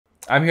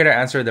I'm here to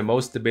answer the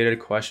most debated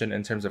question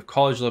in terms of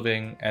college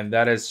living, and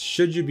that is,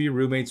 should you be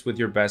roommates with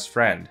your best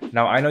friend?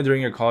 Now, I know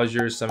during your college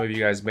years, some of you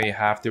guys may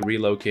have to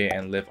relocate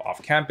and live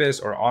off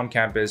campus or on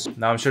campus.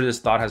 Now, I'm sure this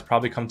thought has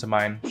probably come to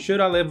mind. Should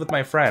I live with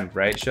my friend,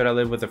 right? Should I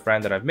live with a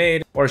friend that I've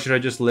made, or should I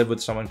just live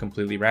with someone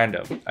completely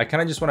random? I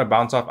kind of just want to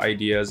bounce off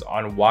ideas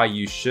on why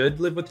you should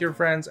live with your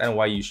friends and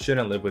why you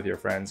shouldn't live with your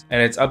friends.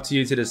 And it's up to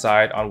you to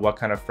decide on what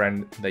kind of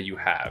friend that you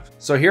have.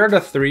 So here are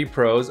the 3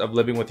 pros of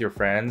living with your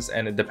friends,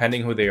 and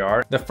depending who they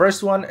are. The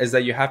first one is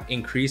that you have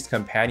increased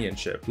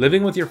companionship.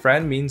 Living with your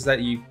friend means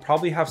that you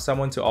probably have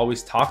someone to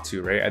always talk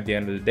to, right? At the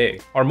end of the day,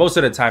 or most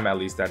of the time, at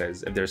least, that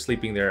is, if they're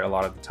sleeping there a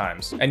lot of the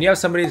times. And you have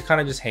somebody to kind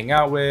of just hang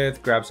out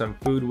with, grab some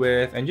food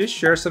with, and just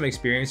share some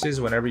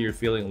experiences whenever you're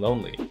feeling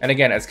lonely. And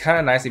again, it's kind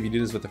of nice if you do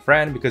this with a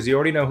friend because you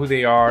already know who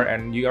they are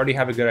and you already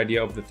have a good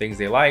idea of the things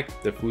they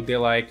like, the food they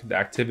like, the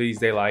activities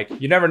they like.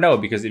 You never know,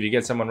 because if you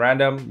get someone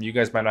random, you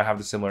guys might not have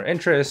the similar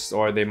interests,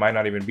 or they might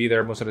not even be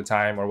there most of the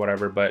time or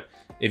whatever. But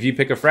if you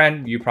pick a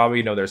friend, you probably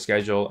know their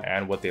schedule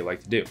and what they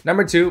like to do.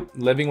 Number 2,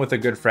 living with a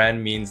good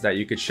friend means that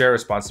you could share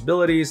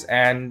responsibilities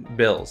and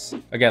bills.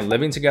 Again,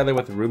 living together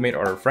with a roommate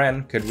or a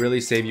friend could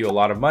really save you a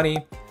lot of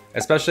money,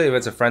 especially if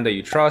it's a friend that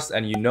you trust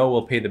and you know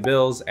will pay the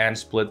bills and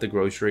split the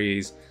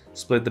groceries,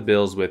 split the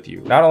bills with you.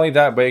 Not only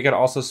that, but you can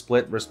also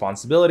split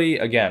responsibility.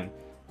 Again,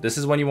 this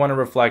is when you want to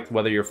reflect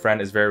whether your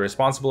friend is very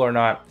responsible or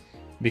not,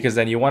 because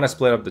then you want to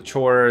split up the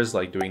chores,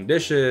 like doing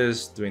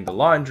dishes, doing the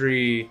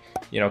laundry,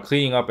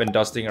 cleaning up and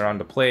dusting around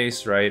the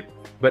place, right?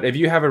 But if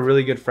you have a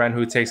really good friend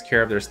who takes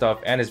care of their stuff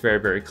and is very,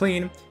 very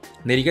clean,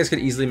 then you guys could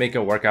easily make it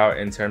work out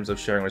in terms of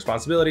sharing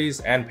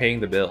responsibilities and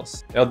paying the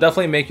bills. It'll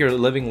definitely make your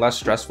living less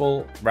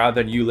stressful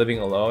rather than you living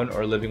alone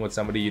or living with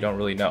somebody you don't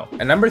really know.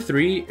 And number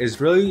 3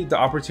 is really the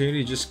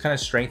opportunity to just kind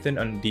of strengthen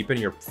and deepen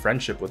your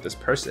friendship with this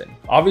person.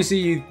 Obviously,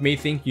 you may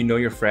think you know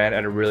your friend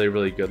at a really,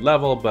 really good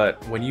level,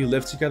 but when you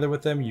live together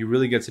with them, you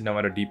really get to know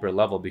at a deeper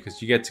level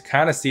because you get to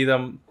kind of see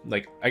them,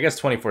 like, I guess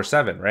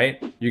 24/7,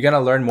 right? You're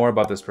gonna learn more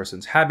about this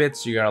person's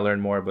habits, you're gonna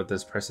learn more about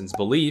this person's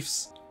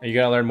beliefs, you're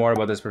gonna learn more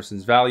about this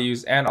person's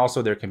values and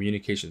also their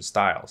communication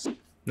styles.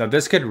 Now,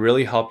 this could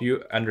really help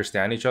you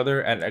understand each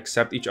other and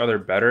accept each other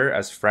better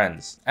as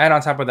friends. And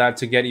on top of that,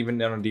 to get even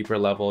on a deeper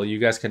level, you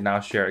guys can now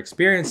share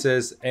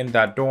experiences in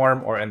that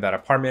dorm or in that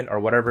apartment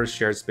or whatever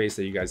shared space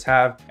that you guys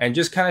have, and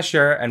just kind of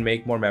share and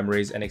make more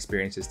memories and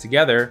experiences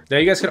together that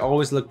you guys can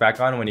always look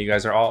back on when you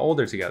guys are all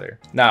older together.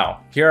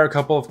 Now, here are a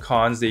couple of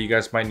cons that you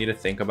guys might need to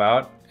think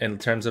about in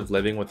terms of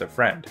living with a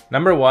friend.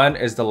 Number 1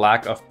 is the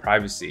lack of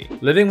privacy.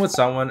 Living with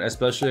someone,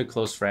 especially a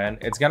close friend,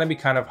 it's gonna be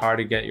kind of hard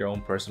to get your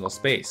own personal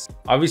space.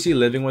 Obviously,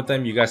 living with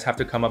them, you guys have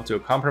to come up to a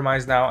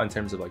compromise now in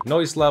terms of like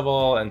noise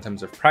level, in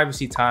terms of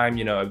privacy time,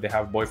 if they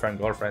have boyfriend,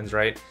 girlfriends,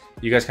 right?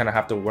 You guys kind of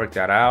have to work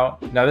that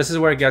out. Now, this is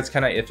where it gets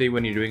kind of iffy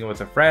when you're doing it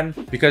with a friend,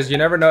 because you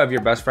never know if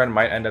your best friend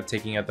might end up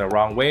taking it the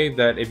wrong way,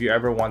 that if you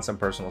ever want some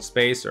personal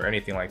space or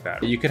anything like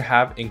that, you could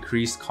have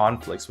increased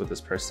conflicts with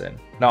this person.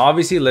 Now,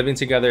 obviously, living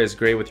together is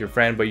great with your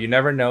friend, but you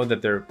never know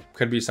that there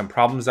could be some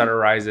problems that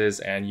arises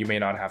and you may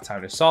not have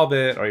time to solve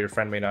it, or your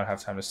friend may not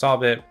have time to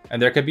solve it.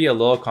 And there could be a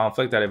little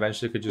conflict that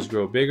eventually could just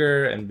grow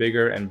bigger and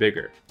bigger and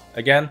bigger.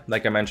 Again,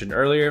 like I mentioned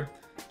earlier,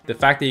 the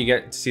fact that you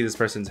get to see this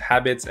person's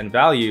habits and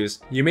values,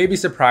 you may be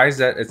surprised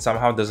that it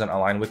somehow doesn't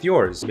align with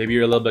yours. Maybe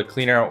you're a little bit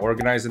cleaner or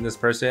organized than this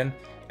person,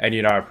 and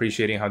you're not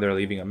appreciating how they're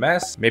leaving a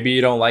mess. Maybe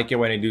you don't like it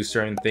when they do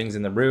certain things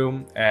in the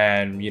room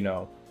and,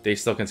 they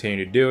still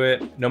continue to do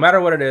it. No matter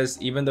what it is,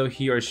 even though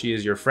he or she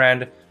is your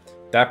friend,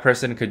 that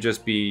person could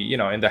just be,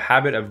 in the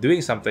habit of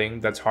doing something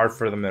that's hard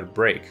for them to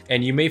break.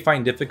 And you may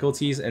find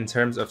difficulties in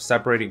terms of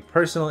separating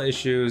personal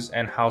issues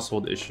and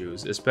household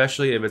issues,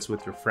 especially if it's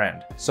with your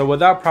friend. So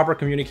without proper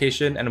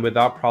communication and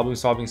without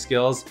problem-solving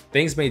skills,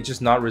 things may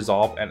just not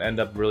resolve and end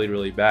up really,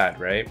 really bad,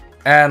 right?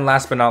 And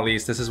last but not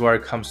least, this is where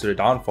it comes to the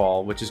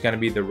downfall, which is going to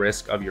be the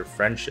risk of your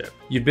friendship.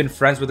 You've been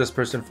friends with this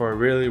person for a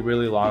really,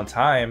 really long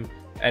time,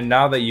 and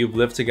now that you've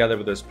lived together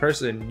with this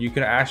person, you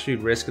can actually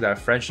risk that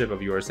friendship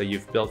of yours that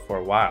you've built for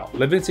a while.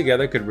 Living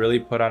together could really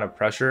put on a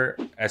pressure,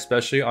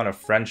 especially on a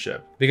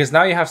friendship, because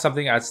now you have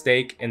something at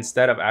stake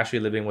instead of actually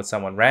living with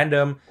someone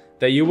random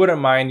that you wouldn't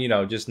mind,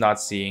 just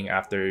not seeing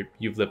after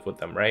you've lived with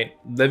them, right?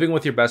 Living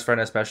with your best friend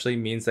especially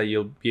means that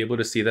you'll be able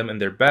to see them in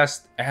their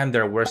best and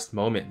their worst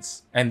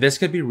moments. And this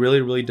could be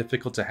really, really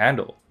difficult to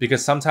handle,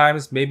 because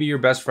sometimes maybe your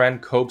best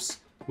friend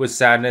copes with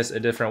sadness a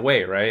different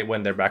way, right?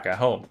 When they're back at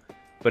home.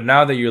 But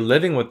now that you're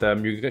living with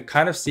them, you're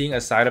kind of seeing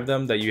a side of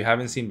them that you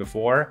haven't seen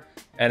before,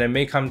 and it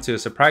may come to a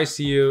surprise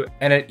to you,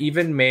 and it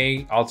even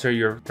may alter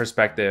your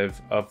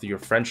perspective of your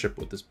friendship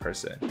with this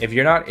person. If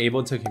you're not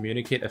able to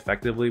communicate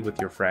effectively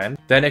with your friend,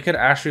 then it could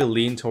actually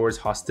lean towards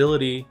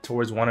hostility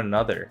towards one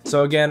another.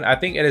 So again, I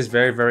think it is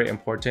very, very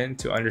important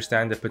to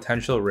understand the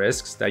potential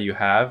risks that you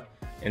have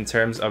in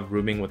terms of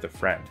rooming with a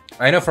friend.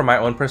 I know from my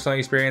own personal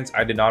experience,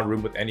 I did not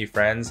room with any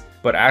friends,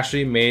 but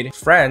actually made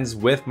friends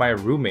with my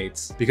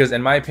roommates, because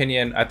in my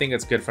opinion, I think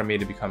it's good for me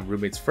to become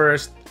roommates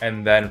first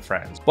and then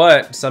friends.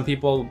 But some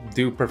people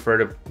do prefer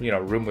to,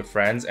 room with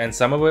friends, and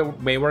some of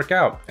it may work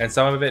out and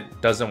some of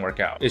it doesn't work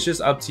out. It's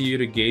just up to you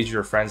to gauge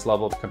your friend's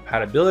level of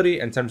compatibility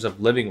in terms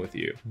of living with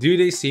you. Do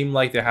they seem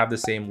like they have the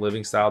same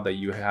living style that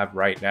you have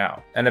right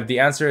now? And if the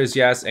answer is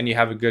yes, and you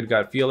have a good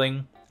gut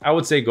feeling, I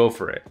would say go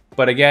for it.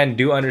 But again,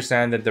 do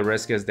understand that the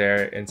risk is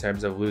there in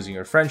terms of losing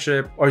your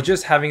friendship or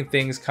just having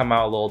things come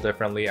out a little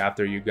differently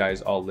after you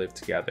guys all live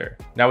together.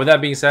 Now, with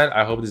that being said,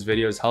 I hope this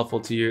video is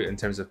helpful to you in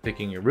terms of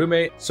picking your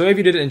roommate. So if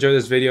you did enjoy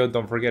this video,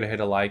 don't forget to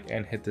hit a like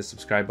and hit the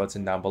subscribe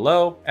button down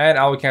below. And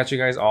I will catch you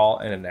guys all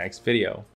in the next video.